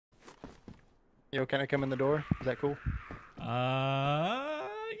Yo, can I come in the door? Is that cool?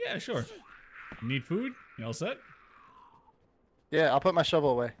 Yeah, sure. Need food? You all set? Yeah, I'll put my shovel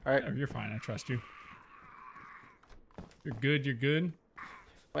away. All right. Yeah, you're fine. I trust you. You're good. You're good.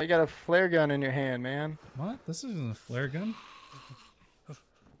 Why you got a flare gun in your hand, man? What? This isn't a flare gun.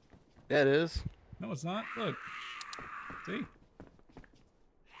 Yeah, it is. No, it's not. Look. See?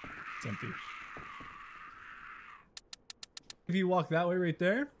 It's empty. If you walk that way right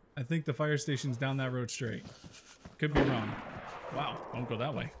there, I think the fire station's down that road straight. Could be wrong. Wow, don't go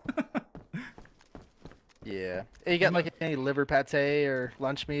that way. Yeah. Hey, you got like any liver pate or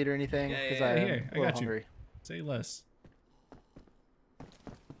lunch meat or anything? Yeah, Because here, I got hungry. you. Say less.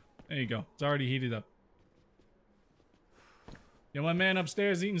 There you go. It's already heated up. Yo, my man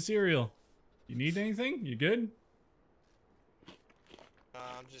upstairs eating cereal. You need anything? You good?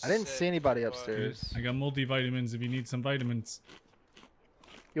 I'm just I didn't sick, see anybody but- upstairs. I got multivitamins if you need some vitamins.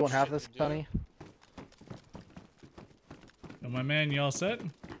 You want half Shit, this, dude. Sonny? Yo, my man, you all set?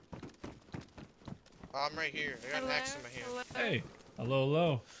 I'm right here. I got an axe in my hand. Hello? Hey. Hello,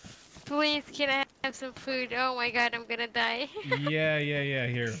 hello. Please, can I have some food? Oh my god, I'm gonna die. Yeah.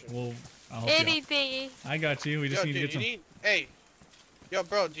 Here, I'll help you out. Anything. I got you. We just Yo, need to dude, get some. hey, yo,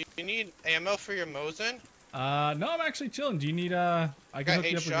 bro, do you need ammo for your Mosin? No, I'm actually chilling. Do you need I I can got hook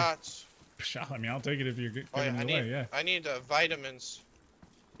you 8 up shots. with your shot. I mean, I'll take it if you're giving Oh, yeah, it I away. need, Yeah. I need vitamins.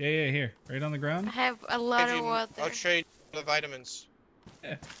 Yeah. Here, right on the ground. I have a lot If of you- water. I'll trade the vitamins.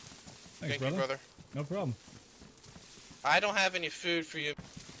 Yeah. Thanks, Thank brother. you, brother. No problem. I don't have any food for you.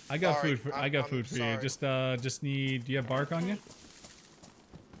 I got Sorry, food for I I'm got food for you. sorry. Just need. Do you have bark on you?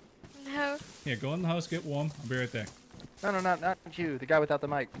 No. Yeah, go in the house, get warm. I'll be right there. No, not you. The guy without the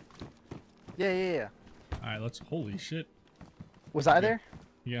mic. Yeah. All right, let's. Holy shit. Was I there?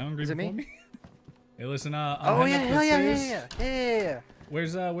 You hungry Is it before me? me? Hey, listen. I'm Oh heading yeah, up the hell yeah, stairs. yeah.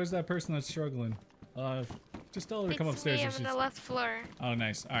 Where's that person that's struggling? Just tell her to come It's upstairs me, if I'm on she's. the last floor. Oh,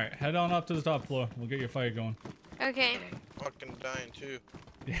 nice. All right, head on up to the top floor. We'll get your fire going. Okay. Fucking dying too.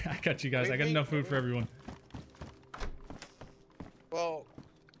 Yeah, I got you guys. I got enough food for everyone. Well,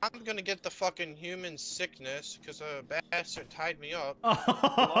 I'm gonna get the fucking human sickness because a bastard tied me up.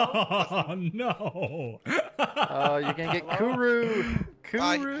 Oh no! Oh, you're gonna get Kuru.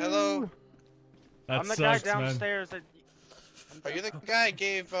 Hi, Kuru. hello. That I'm the sucks, guy man. downstairs that. Are you the guy I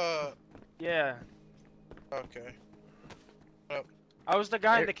gave, Yeah. Okay. I was the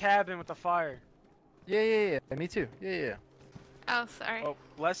guy in the cabin with the fire. Yeah. Me too. Yeah. Oh, sorry. Oh,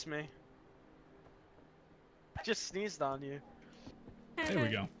 bless me. I just sneezed on you. There we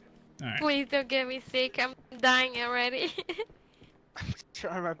go. All right. Please don't get me sick. I'm dying already. I'm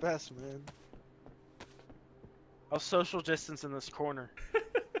trying my best, man. I'll social distance in this corner.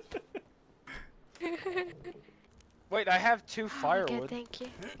 Wait, I have 2 Okay, firewood. thank you.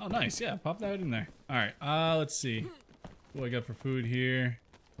 Oh, nice. Yeah, pop that in there. All right. Let's see. What I got for food here?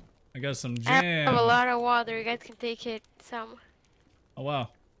 I got some I jam. have a lot of water. You guys can take it. Some. Oh wow.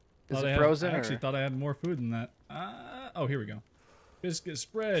 Is Thought it I had- frozen I actually or- thought I had more food than that. Oh, here we go. Biscuit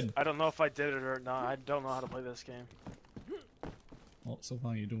spread. I don't know if I did it or not. I don't know how to play this game. Well, so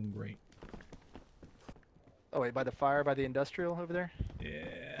far you're doing great. Oh wait, by the fire, by the industrial over there.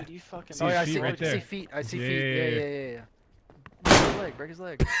 Yeah. Did you fucking? See Oh his yeah, I feet see. right I see there. feet. I see Yeah. feet. Yeah. Break his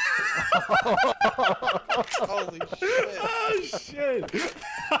leg. Holy shit. Oh shit!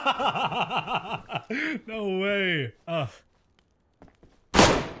 No way. I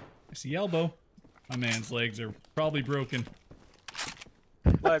see elbow. My man's legs are probably broken.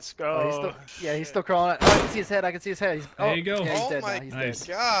 Let's Oh, he's go. still, he's still crawling. Oh, I can see his head. He's, There you go. Yeah, he's Oh dead my now. He's Nice.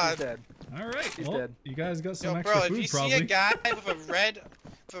 dead. God. He's dead. All right. He's Well, dead. you guys got some Yo, extra bro, if food you probably. see a guy with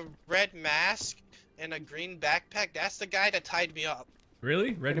a red mask and a green backpack, that's the guy that tied me up.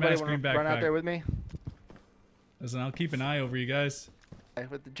 Really? Red Anybody mask, wanna green run out there backpack. with me? Listen, I'll keep an eye over you guys.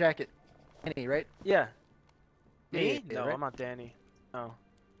 With the jacket. Danny, right? Yeah. Yeah, Me? yeah, No, right? I'm not Danny. Oh.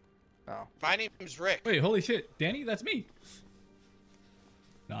 Oh. My name's Rick. Wait, holy shit, Danny, that's me.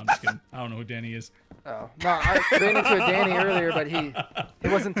 No, I'm just kidding. I don't know who Danny is. Oh. No, I ran into a Danny earlier, but he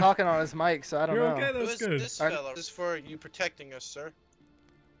wasn't talking on his mic, so I don't You're know. okay. Who That's is good. this Alright. fella? This is for you protecting us, sir.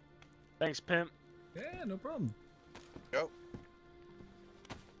 Thanks, pimp. Yeah, no problem. Yo.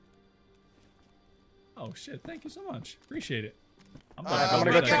 Oh shit, thank you so much. Appreciate it. I'm I'm about I'm to gonna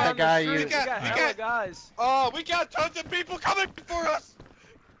go go get check that. that guy We you- got We hella got- guys. Oh, we got tons of people coming for us!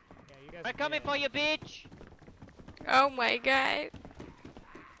 I'm coming for you, bitch! Oh my god.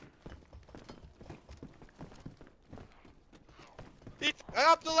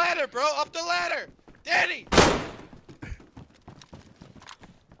 Up the ladder, bro! Up the ladder! Danny!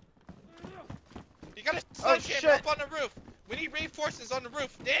 You gotta sledgehammer shit. up on the roof! We need reinforcements on the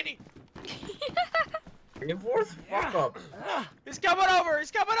roof! Danny! Reinforce? Fuck up. He's coming over!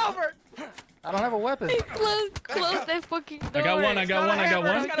 He's coming over! I don't have a weapon. Close that fucking door. I got one, I got one, I got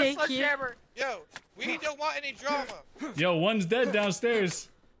He's one. got a Thank you. sledgehammer! Yo, we don't want any drama. Yo, one's dead downstairs.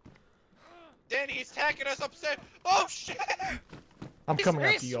 Danny, he's attacking us upstairs. Oh shit! I'm coming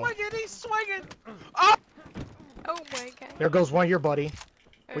after He's you. swinging! He's swinging! Oh! Oh my god. There goes one of your buddy.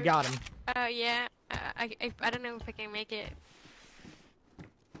 We got him. Yeah. I don't know if I can make it.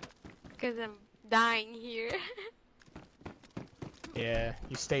 Because I'm dying here. Yeah,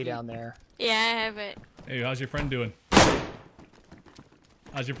 you stay down there. Yeah, I have it. Hey, how's your friend doing?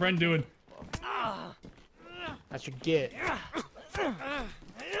 How's your friend doing? That's your get.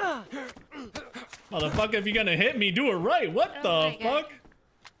 Motherfucker, if you're gonna hit me, do it right. What Oh the my God. fuck?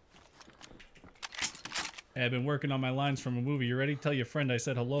 Hey, I've been working on my lines from a movie. You ready? Tell your friend I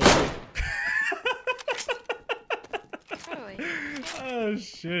said hello. Probably. Oh,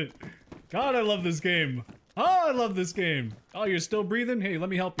 shit. God, I love this game. Oh, I love this game. Oh, you're still breathing? Hey, let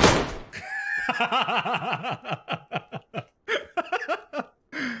me help you.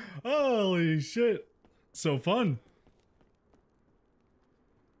 Holy shit. So fun.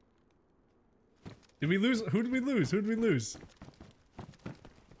 Did we lose? Who did we lose? Who did we lose?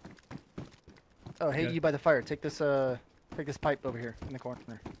 Oh, hey, Yeah. you by the fire. Take this pipe over here in the corner.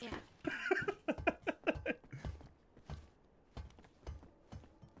 Yeah.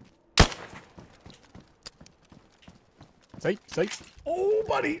 Safe. Oh,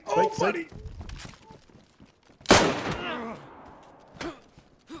 buddy. Oh, Safe. buddy.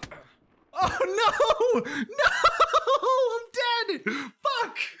 Oh, no. No. I'm dead.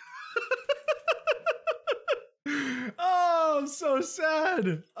 Fuck. Oh, I'm so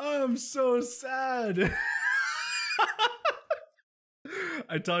sad. I'm so sad.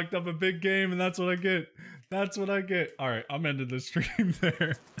 I talked up a big game and that's what I get. That's what I get. All right, I'm ending the stream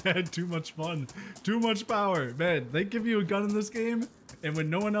there. I had too much fun. Too much power. Man, they give you a gun in this game, and when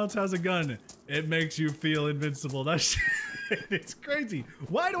no one else has a gun, it makes you feel invincible. That's it's crazy.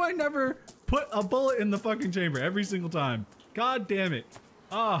 Why do I never put a bullet in the fucking chamber every single time? God damn it.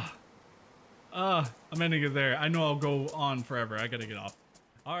 I'm ending it there. I know I'll go on forever. I gotta get off.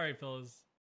 All right, fellas.